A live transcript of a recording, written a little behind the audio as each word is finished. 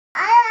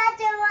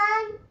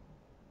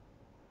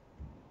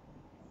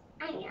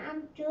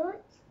I'm Jude.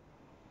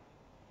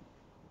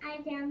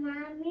 I'm your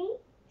mommy.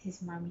 This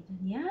is Mommy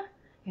Donia.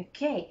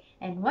 Okay,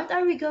 and what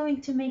are we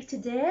going to make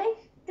today?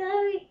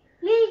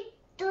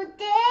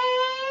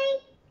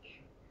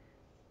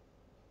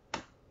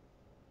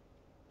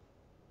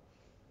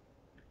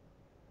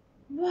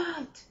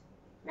 What?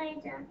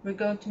 Later. We're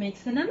going to make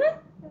cinnamon?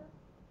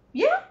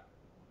 Yeah?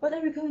 What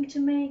are we going to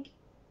make?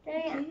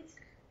 Cookies.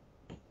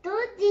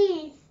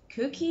 Cookies.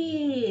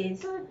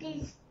 Cookies.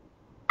 Cookies.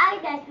 I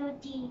got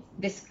cookies.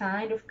 This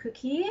kind of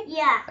cookie?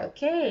 Yeah.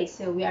 Okay,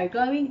 so we are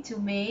going to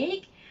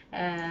make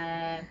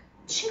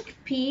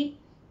chickpea.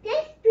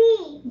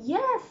 Crispy.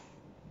 Yes,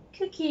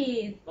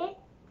 cookies.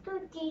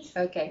 Cookies.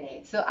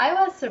 Okay, so I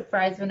was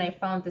surprised when I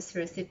found this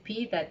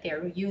recipe that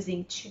they're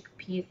using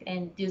chickpeas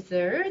in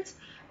desserts,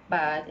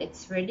 but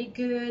it's really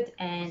good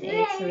and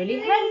it's really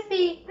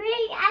healthy.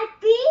 Really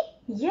happy?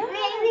 Yeah.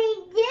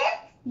 Really good?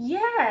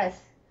 Yes.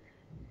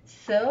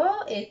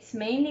 So it's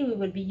mainly we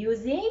will be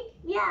using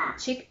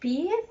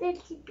chickpeas,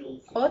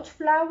 oat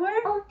flour,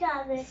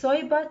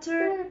 soy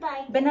butter,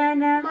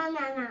 banana,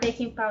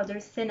 baking powder,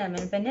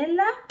 cinnamon,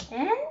 vanilla,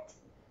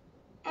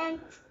 and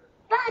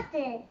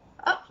butter.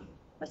 Oh,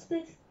 what's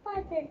this?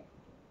 Butter.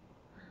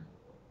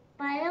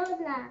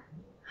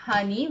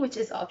 Honey, which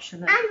is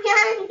optional.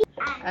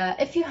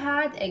 If you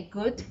had a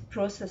good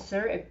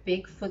processor, a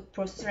big food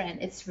processor,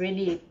 and it's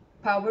really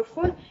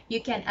powerful, you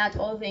can add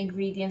all the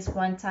ingredients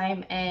one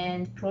time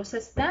and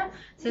process them.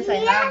 Since I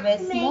have a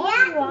small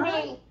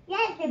one,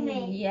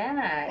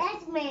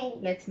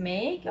 let's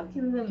make. Okay,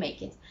 we will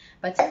make it.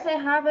 But since I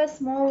have a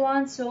small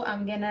one, so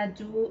I'm gonna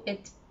do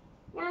it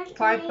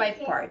part by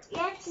part.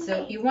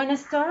 So you want to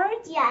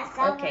start? Yes,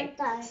 okay.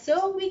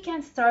 So we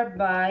can start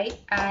by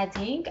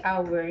adding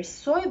our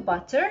soy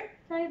butter.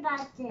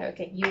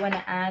 Okay, you want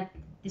to add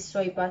the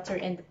soy butter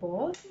in the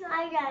bowl?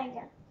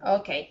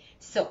 Okay,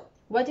 so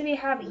what do we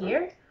have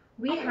here?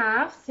 We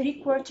have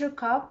 3/4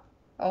 cup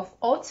of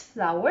oats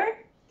flour.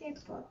 We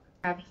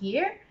have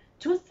here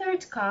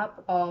 2/3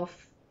 cup of,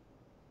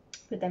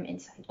 put them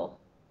inside bowl.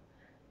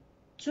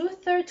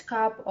 2/3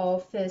 cup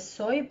of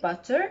soy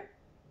butter.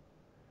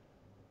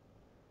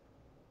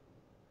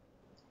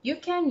 You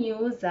can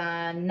use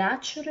a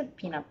natural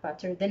peanut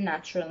butter, the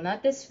natural,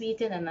 not the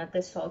sweetened and not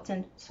the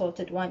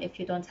salted one if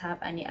you don't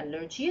have any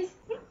allergies.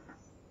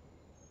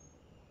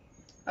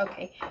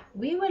 Okay,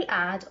 we will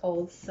add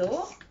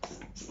also.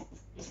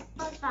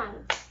 All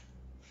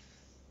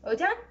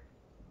done?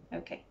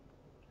 Okay.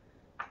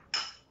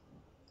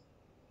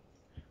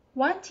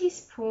 1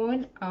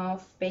 teaspoon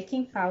of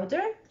baking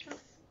powder.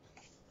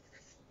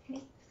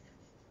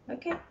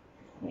 Okay, I'm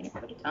going to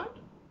put it on.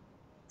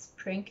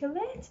 Sprinkle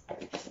it.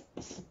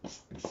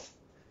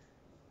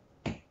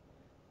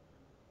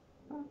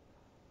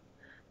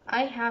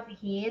 I have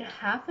here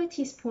 1/2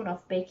 teaspoon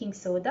of baking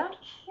soda.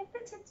 Yeah,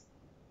 that's it.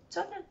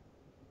 Soda.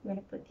 I'm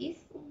going to put this.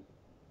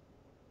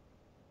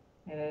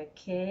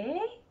 Okay.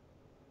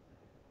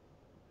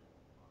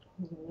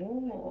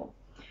 Oh.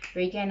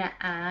 We're going to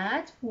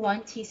add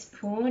 1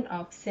 teaspoon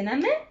of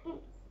cinnamon.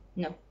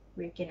 No,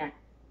 we're going to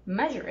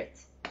measure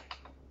it.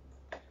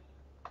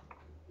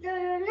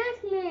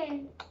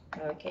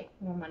 Okay,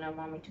 you want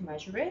mommy to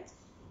measure it?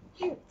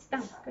 Here, it's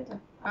down. Good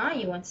one. Ah,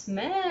 you want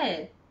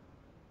smell.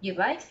 You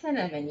like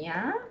cinnamon,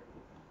 yeah?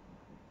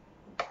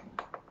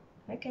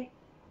 Okay.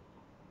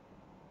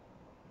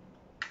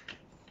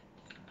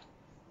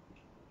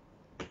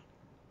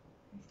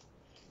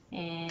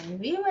 And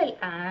we will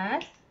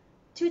add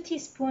 2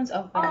 teaspoons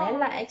of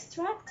vanilla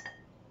extract.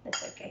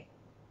 That's okay.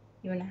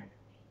 You wanna?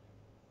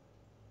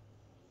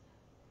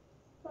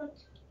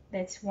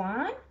 That's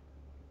 1.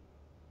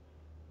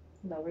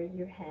 Lower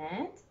your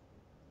hand.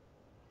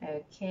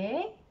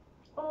 Okay.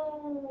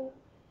 Oh,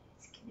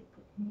 can you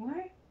put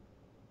more?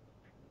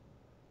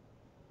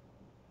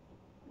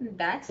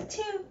 That's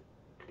 2.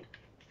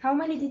 How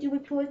many did we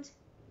put?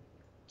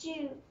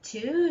 2.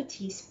 2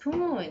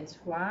 teaspoons.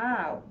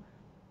 Wow.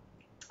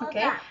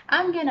 Okay,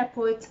 I'm gonna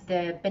put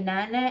the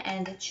banana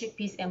and the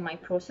chickpeas in my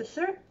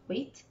processor.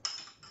 Wait,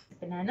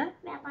 banana?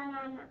 Yeah,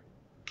 banana.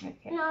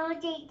 Okay. No,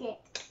 take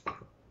it.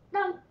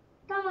 No,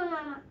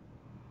 banana.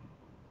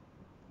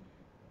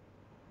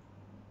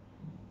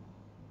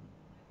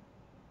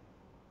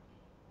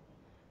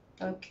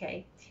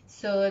 Okay,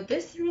 so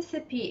this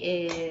recipe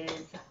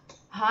is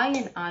high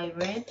in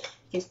iron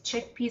because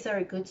chickpeas are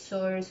a good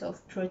source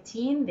of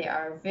protein. They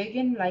are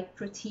vegan-like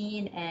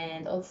protein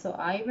and also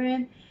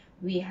iron.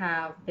 We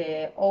have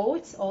the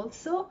oats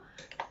also,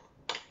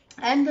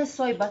 and the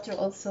soy butter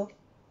also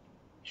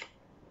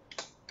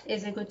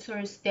is a good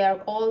source. They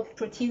are all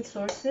protein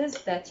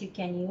sources that you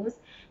can use.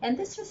 And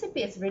this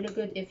recipe is really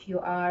good if you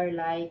are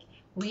like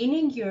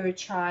weaning your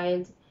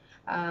child.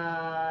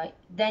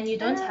 Then you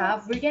don't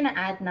have, we're gonna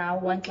add now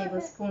 1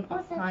 tablespoon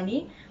of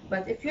honey,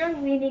 but if you're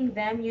weaning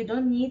them, you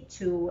don't need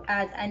to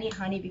add any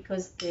honey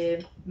because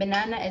the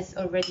banana is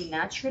already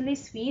naturally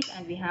sweet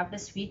and we have the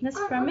sweetness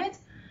from it,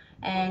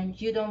 and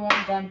you don't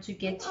want them to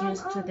get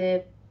used to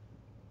the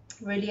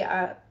really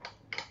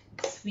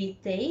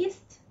sweet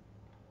taste.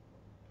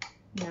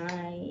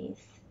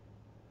 Nice.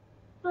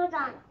 Hold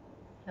on.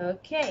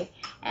 Okay,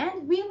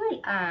 and we will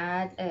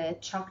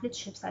add chocolate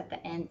chips at the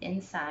end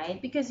inside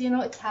because you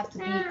know it has to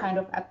be kind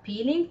of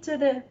appealing to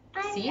the,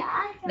 see,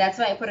 that's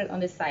why I put it on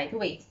the side.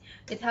 Wait,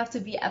 it has to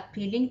be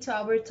appealing to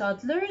our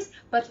toddlers,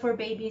 but for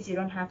babies you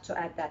don't have to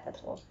add that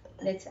at all.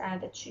 Let's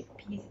add the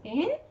chickpeas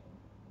in.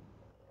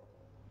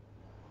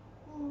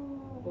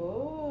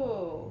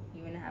 Oh,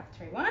 you wanna have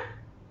try one?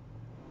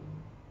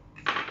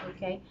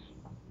 Okay,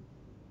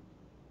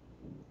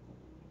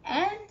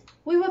 and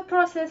we will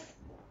process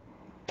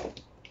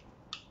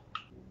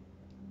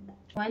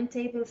 1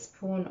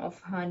 tablespoon of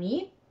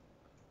honey.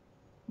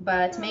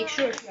 But make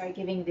sure if you are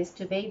giving this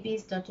to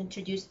babies, don't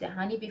introduce the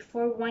honey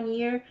before 1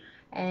 year.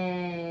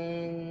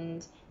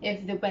 And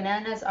if the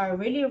bananas are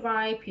really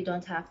ripe, you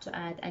don't have to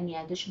add any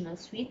additional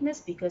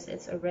sweetness because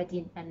it's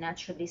already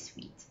naturally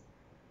sweet.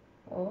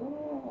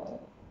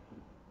 Oh,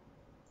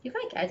 you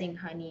like adding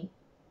honey?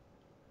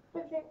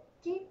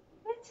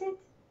 That's it.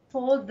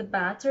 Fold the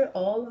batter,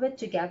 all of it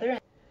together.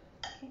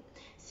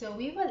 So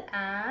we will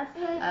add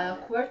a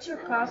 1/4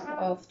 cup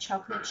of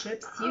chocolate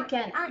chips. You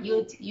can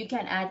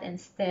add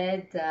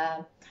instead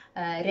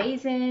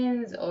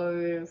raisins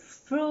or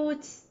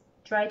fruits,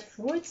 dried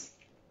fruits.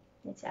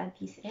 Let's add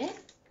these in.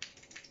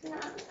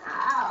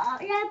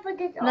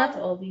 Not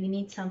all. We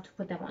need some to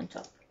put them on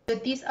top. So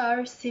these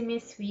are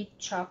semi-sweet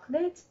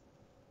chocolate.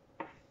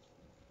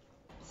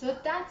 So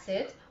that's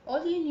it.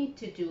 All you need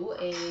to do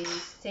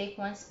is take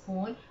 1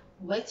 spoon,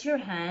 wet your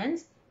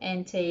hands,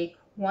 and take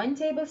 1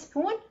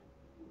 tablespoon.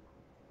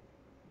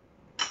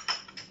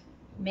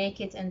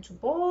 Make it into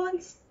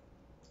balls.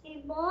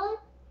 A ball?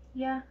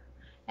 Yeah.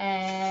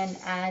 And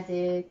add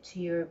it to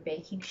your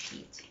baking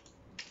sheet.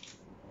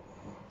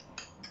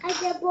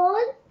 Add a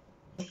ball?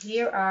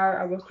 Here are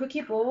our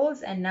cookie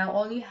balls, and now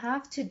all you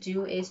have to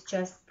do is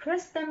just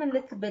press them a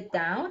little bit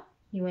down.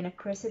 You want to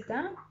press it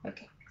down?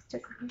 Okay.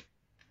 Just put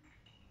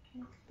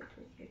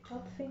with your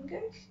top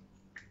fingers.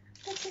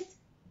 That's it.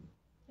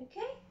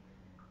 Okay?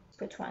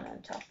 Put one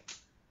on top.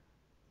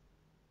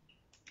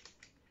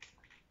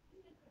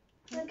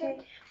 Okay.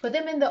 Put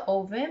them in the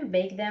oven,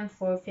 bake them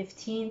for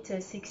 15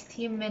 to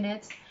 16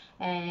 minutes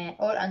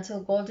or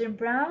until golden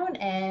brown,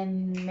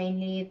 and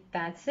mainly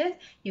that's it.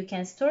 You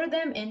can store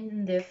them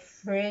in the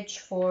fridge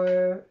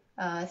for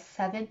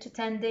 7 to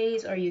 10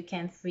 days, or you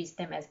can freeze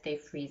them as they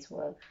freeze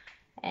well.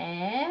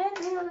 And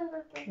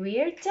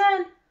we're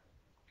done.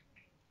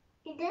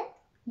 You did?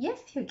 Yes,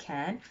 you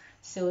can.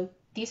 So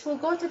these will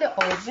go to the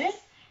oven,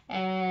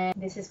 and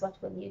this is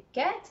what will you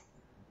get.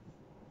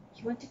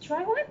 You want to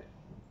try one?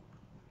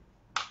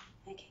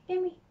 Okay,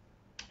 give me.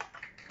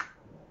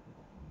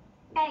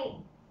 Hey.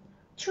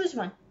 Choose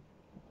one.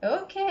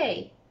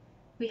 Okay.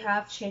 We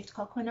have shaved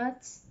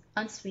coconuts,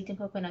 unsweetened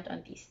coconut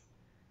on these.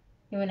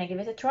 You wanna give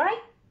it a try?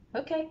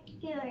 Okay.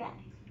 Here.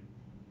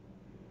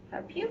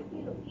 Help you?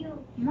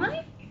 You.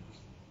 Mine?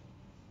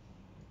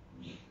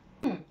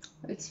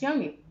 It's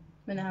yummy.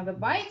 Wanna have a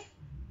bite?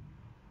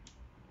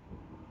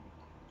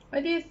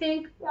 What do you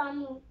think?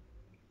 Yummy.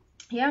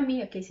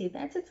 Yummy. Okay, so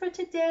that's it for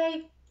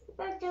today.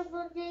 That's a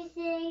good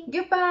day.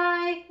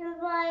 Goodbye.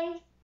 Goodbye.